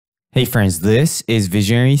Hey friends, this is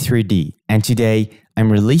Visionary 3D, and today I'm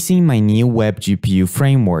releasing my new WebGPU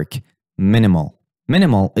framework, Minimal.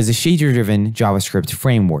 Minimal is a shader-driven JavaScript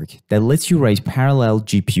framework that lets you write parallel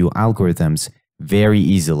GPU algorithms very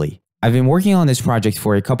easily. I've been working on this project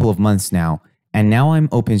for a couple of months now, and now I'm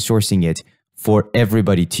open sourcing it for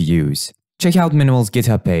everybody to use. Check out Minimal's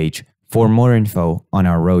GitHub page for more info on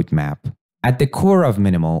our roadmap. At the core of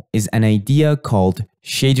Minimal is an idea called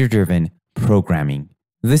shader-driven programming.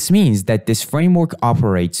 This means that this framework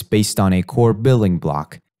operates based on a core building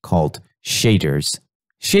block called shaders.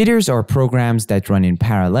 Shaders are programs that run in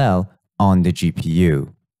parallel on the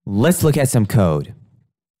GPU. Let's look at some code.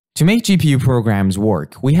 To make GPU programs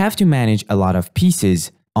work, we have to manage a lot of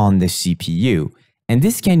pieces on the CPU, and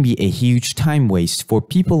this can be a huge time waste for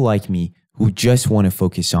people like me who just want to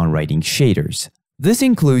focus on writing shaders. This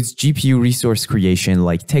includes GPU resource creation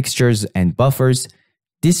like textures and buffers,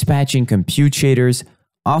 dispatching compute shaders,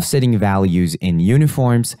 offsetting values in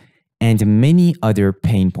uniforms, and many other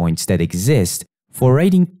pain points that exist for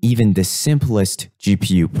writing even the simplest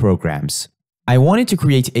GPU programs. I wanted to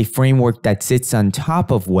create a framework that sits on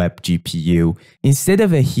top of WebGPU instead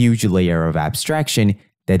of a huge layer of abstraction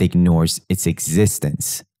that ignores its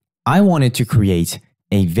existence. I wanted to create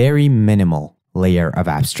a very minimal layer of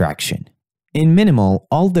abstraction. In Minimal,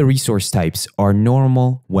 all the resource types are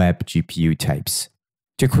normal WebGPU types.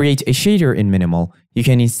 To create a shader in Minimal, you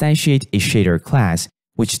can instantiate a shader class,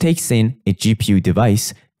 which takes in a GPU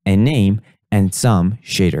device, a name, and some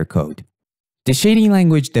shader code. The shading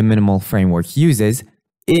language the Minimal framework uses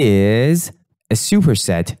is a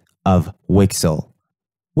superset of Wixel.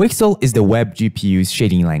 Wixel is the WebGPU's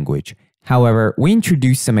shading language. However, we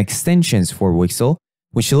introduced some extensions for Wixel,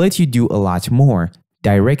 which let you do a lot more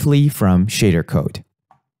directly from shader code.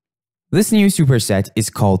 This new superset is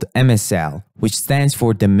called MSL, which stands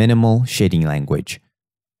for the Minimal Shading Language.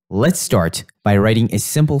 Let's start by writing a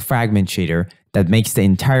simple fragment shader that makes the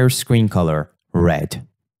entire screen color red.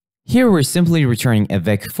 Here we're simply returning a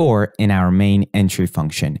vec4 in our main entry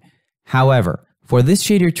function. However, for this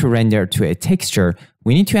shader to render to a texture,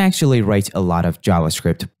 we need to actually write a lot of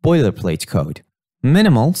JavaScript boilerplate code.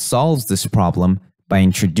 Minimal solves this problem by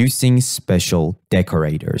introducing special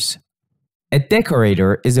decorators. A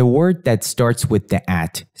decorator is a word that starts with the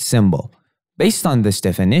 @ symbol. Based on this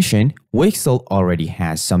definition, Wixel already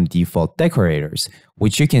has some default decorators,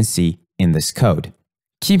 which you can see in this code.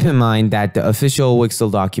 Keep in mind that the official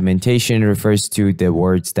Wixel documentation refers to the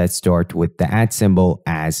words that start with the @ symbol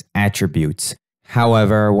as attributes.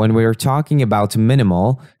 However, when we're talking about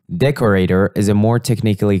Minimal, decorator is a more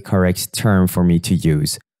technically correct term for me to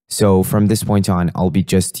use. So from this point on, I'll be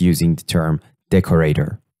just using the term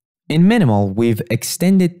decorator. In Minimal, we've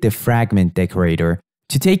extended the fragment decorator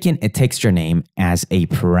to take in a texture name as a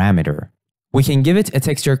parameter. We can give it a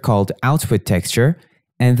texture called output texture,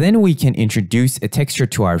 and then we can introduce a texture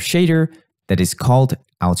to our shader that is called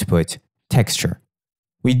output texture.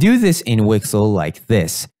 We do this in Wixel like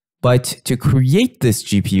this, but to create this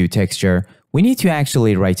GPU texture, we need to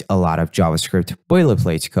actually write a lot of JavaScript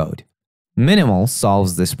boilerplate code. Minimal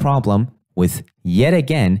solves this problem with, yet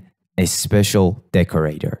again, a special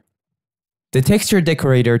decorator. The texture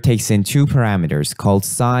decorator takes in two parameters called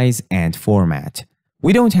size and format.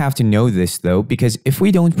 We don't have to know this though, because if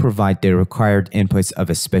we don't provide the required inputs of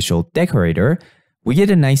a special decorator, we get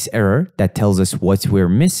a nice error that tells us what we're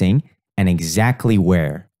missing and exactly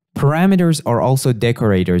where. Parameters are also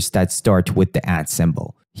decorators that start with the @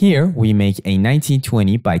 symbol. Here, we make a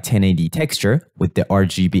 1920 by 1080 texture with the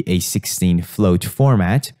RGB A16 float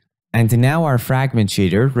format, and now our fragment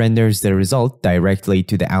shader renders the result directly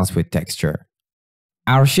to the output texture.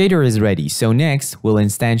 Our shader is ready, so next we'll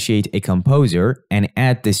instantiate a composer and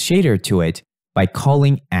add this shader to it by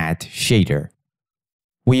calling @shader.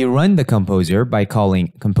 We run the composer by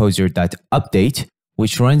calling composer.update,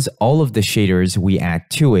 which runs all of the shaders we add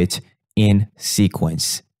to it in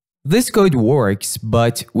sequence. This code works,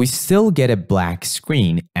 but we still get a black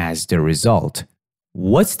screen as the result.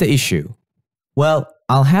 What's the issue? Well,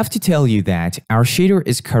 I'll have to tell you that our shader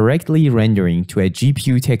is correctly rendering to a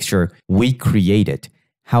GPU texture we created.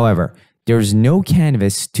 However, there's no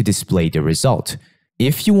canvas to display the result.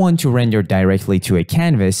 If you want to render directly to a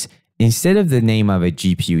canvas, instead of the name of a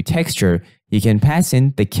GPU texture, you can pass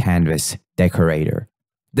in the canvas decorator.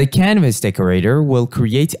 The canvas decorator will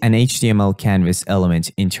create an HTML canvas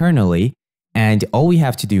element internally, and all we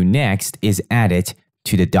have to do next is add it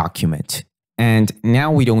to the document. And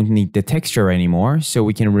now we don't need the texture anymore, so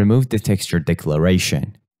we can remove the texture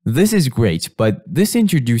declaration. This is great, but this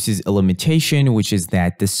introduces a limitation, which is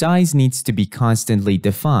that the size needs to be constantly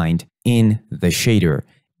defined in the shader,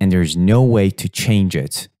 and there's no way to change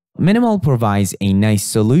it. Minimal provides a nice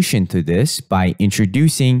solution to this by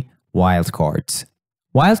introducing wildcards.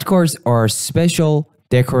 Wildcards are special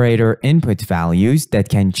decorator input values that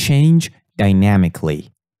can change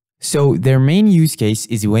dynamically. So their main use case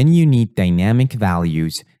is when you need dynamic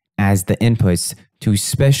values as the inputs to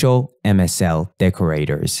special MSL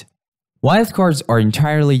decorators. Wildcards are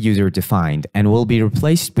entirely user-defined and will be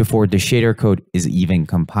replaced before the shader code is even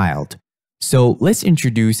compiled. So let's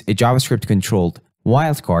introduce a JavaScript-controlled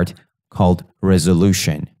wildcard called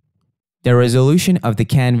resolution. The resolution of the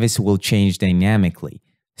canvas will change dynamically,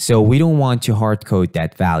 so we don't want to hardcode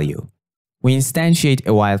that value. We instantiate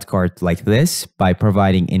a wildcard like this by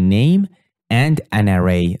providing a name and an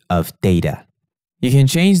array of data. You can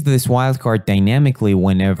change this wildcard dynamically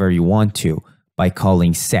whenever you want to by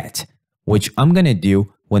calling set, which I'm going to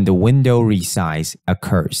do when the window resize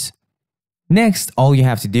occurs. Next, all you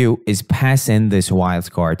have to do is pass in this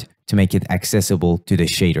wildcard to make it accessible to the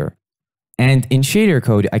shader. And in shader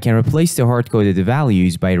code, I can replace the hard-coded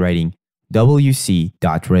values by writing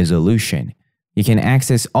wc.resolution. You can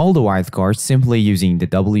access all the wildcards simply using the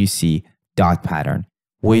wc dot pattern,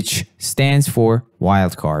 which stands for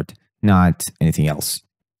wildcard, not anything else.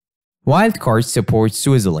 Wildcard supports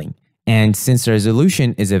swizzling, and since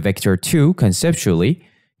resolution is a vector too conceptually,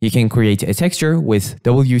 you can create a texture with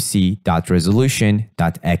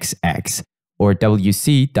wc.resolution.xx or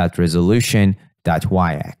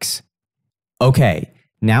wc.resolution.yx. Okay,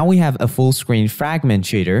 now we have a full screen fragment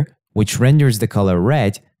shader which renders the color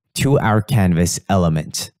red to our canvas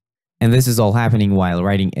element. And this is all happening while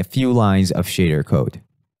writing a few lines of shader code.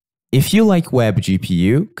 If you like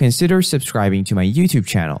WebGPU, consider subscribing to my YouTube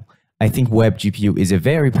channel. I think WebGPU is a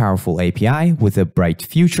very powerful API with a bright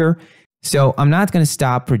future, so I'm not going to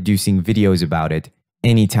stop producing videos about it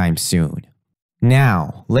anytime soon.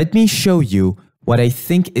 Now, let me show you what I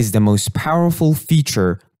think is the most powerful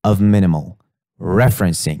feature of Minimal: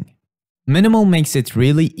 referencing. Minimal makes it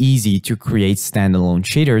really easy to create standalone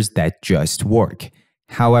shaders that just work.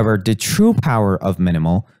 However, the true power of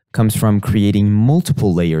Minimal comes from creating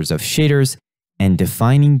multiple layers of shaders and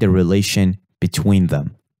defining the relation between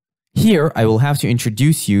them. Here, I will have to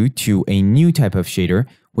introduce you to a new type of shader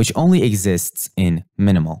which only exists in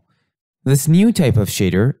Minimal. This new type of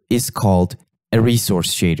shader is called a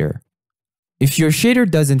resource shader. If your shader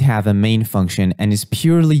doesn't have a main function and is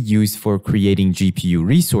purely used for creating GPU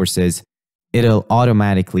resources, it'll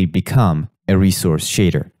automatically become a resource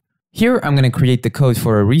shader. Here, I'm going to create the code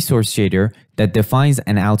for a resource shader that defines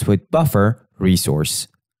an output buffer resource.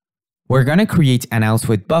 We're going to create an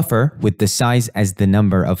output buffer with the size as the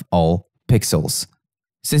number of all pixels.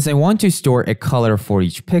 Since I want to store a color for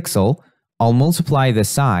each pixel, I'll multiply the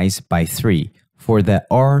size by 3 for the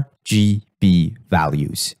RGB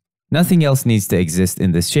values. Nothing else needs to exist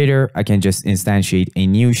in this shader. I can just instantiate a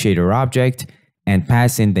new shader object and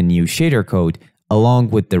pass in the new shader code along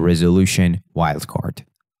with the resolution wildcard.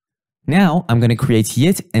 Now I'm going to create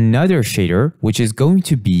yet another shader, which is going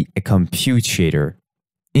to be a compute shader.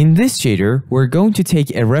 In this shader, we're going to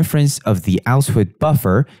take a reference of the output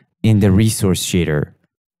buffer in the resource shader.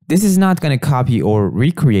 This is not going to copy or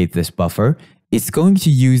recreate this buffer. It's going to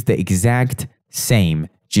use the exact same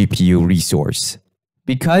GPU resource.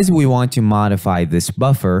 Because we want to modify this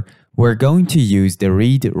buffer, we're going to use the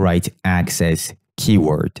read-write access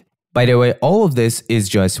keyword. By the way, all of this is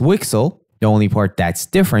just Wixel. The only part that's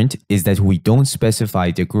different is that we don't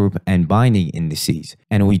specify the group and binding indices,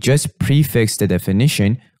 and we just prefix the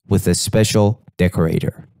definition with a special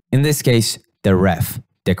decorator. In this case, the ref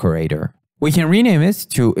decorator. We can rename it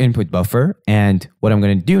to input buffer, and what I'm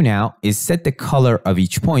going to do now is set the color of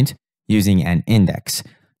each point using an index.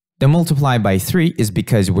 The multiply by 3 is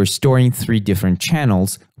because we're storing 3 different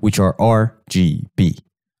channels, which are RGB.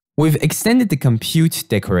 We've extended the compute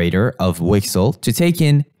decorator of Wixel to take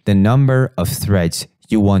in the number of threads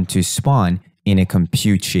you want to spawn in a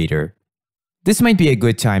compute shader. This might be a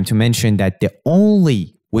good time to mention that the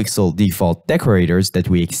only Wixel default decorators that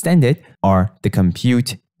we extended are the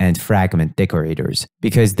compute and fragment decorators,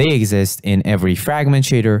 because they exist in every fragment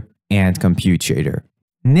shader and compute shader.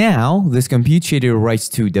 Now, this compute shader writes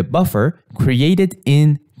to the buffer created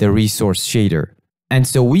in the resource shader. And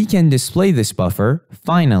so we can display this buffer,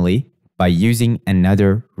 finally, by using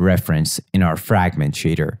another reference in our fragment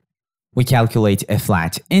shader. We calculate a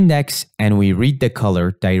flat index and we read the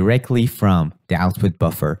color directly from the output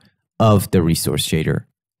buffer of the resource shader.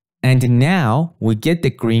 And now we get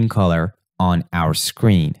the green color on our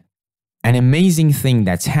screen. An amazing thing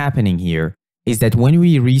that's happening here is that when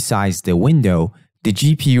we resize the window, the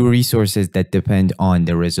GPU resources that depend on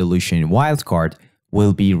the resolution wildcard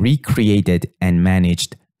will be recreated and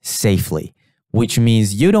managed safely, which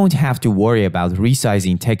means you don't have to worry about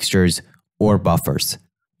resizing textures or buffers.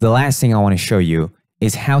 The last thing I want to show you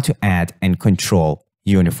is how to add and control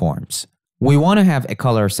uniforms. We want to have a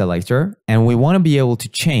color selector, and we want to be able to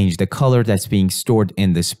change the color that's being stored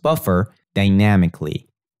in this buffer dynamically.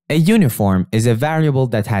 A uniform is a variable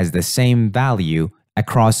that has the same value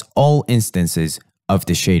across all instances of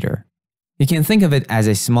the shader. You can think of it as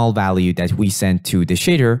a small value that we send to the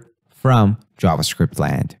shader from JavaScript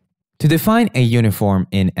land. To define a uniform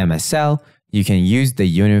in MSL, you can use the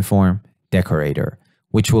uniform decorator,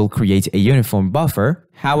 which will create a uniform buffer.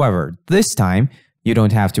 However, this time, you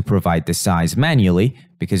don't have to provide the size manually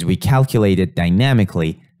because we calculate it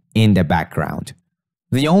dynamically in the background.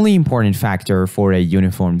 The only important factor for a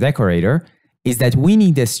uniform decorator is that we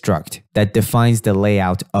need a struct that defines the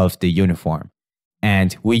layout of the uniform.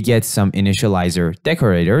 And we get some initializer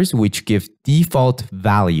decorators which give default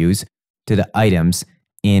values to the items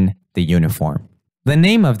in the uniform. The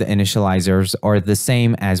name of the initializers are the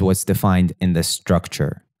same as what's defined in the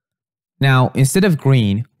structure. Now, instead of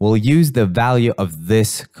green, we'll use the value of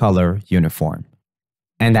this color uniform.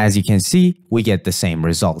 And as you can see, we get the same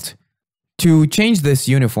result. To change this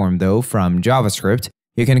uniform though from JavaScript,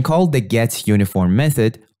 you can call the getUniform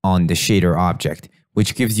method on the shader object,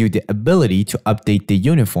 which gives you the ability to update the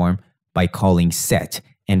uniform by calling set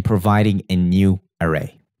and providing a new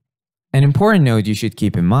array. An important note you should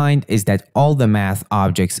keep in mind is that all the math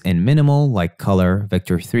objects in minimal like color,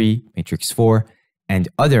 vector3, matrix4, and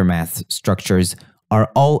other math structures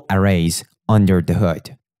are all arrays under the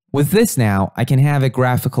hood. With this now, I can have a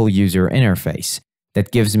graphical user interface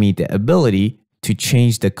that gives me the ability to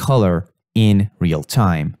change the color in real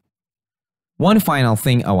time. One final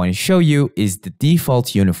thing I want to show you is the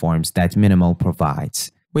default uniforms that Minimal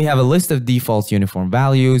provides. We have a list of default uniform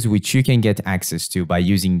values which you can get access to by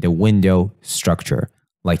using the window structure,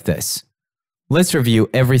 like this. Let's review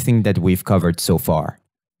everything that we've covered so far.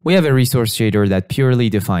 We have a resource shader that purely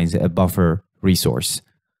defines a buffer resource.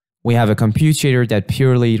 We have a compute shader that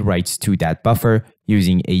purely writes to that buffer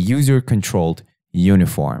using a user-controlled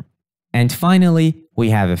uniform. And finally, we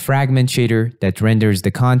have a fragment shader that renders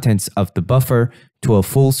the contents of the buffer to a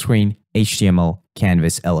full-screen HTML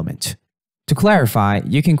canvas element. To clarify,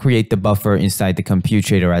 you can create the buffer inside the compute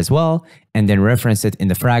shader as well, and then reference it in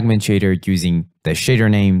the fragment shader using the shader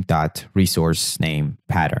name.resource name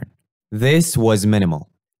pattern. This was Minimal,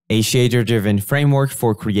 a shader-driven framework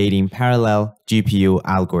for creating parallel GPU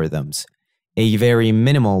algorithms, a very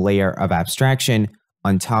minimal layer of abstraction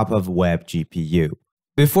on top of WebGPU.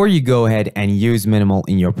 Before you go ahead and use Minimal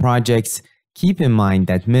in your projects, keep in mind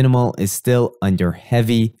that Minimal is still under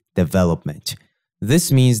heavy development.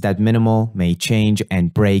 This means that Minimal may change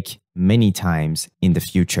and break many times in the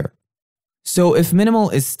future. So if Minimal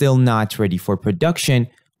is still not ready for production,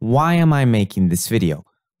 why am I making this video?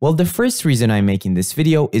 Well, the first reason I'm making this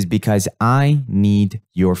video is because I need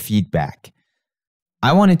your feedback.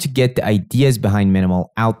 I wanted to get the ideas behind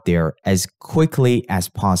Minimal out there as quickly as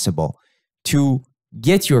possible to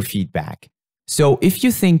get your feedback. So if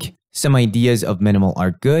you think some ideas of Minimal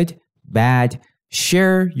are good, bad,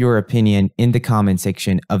 share your opinion in the comment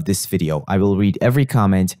section of this video. I will read every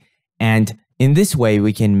comment, and in this way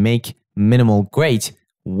we can make Minimal great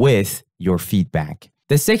with your feedback.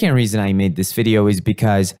 The second reason I made this video is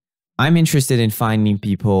because I'm interested in finding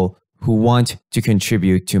people who want to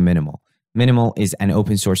contribute to Minimal. Minimal is an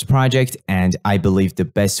open source project, and I believe the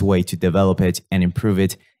best way to develop it and improve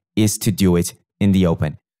it is to do it in the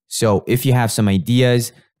open. So if you have some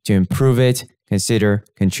ideas to improve it, consider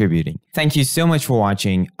contributing. Thank you so much for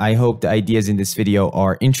watching. I hope the ideas in this video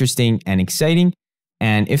are interesting and exciting.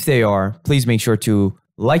 And if they are, please make sure to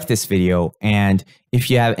like this video. And if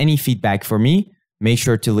you have any feedback for me, make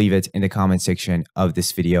sure to leave it in the comment section of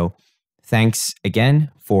this video. Thanks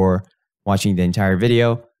again for watching the entire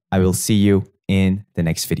video. I will see you in the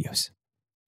next videos.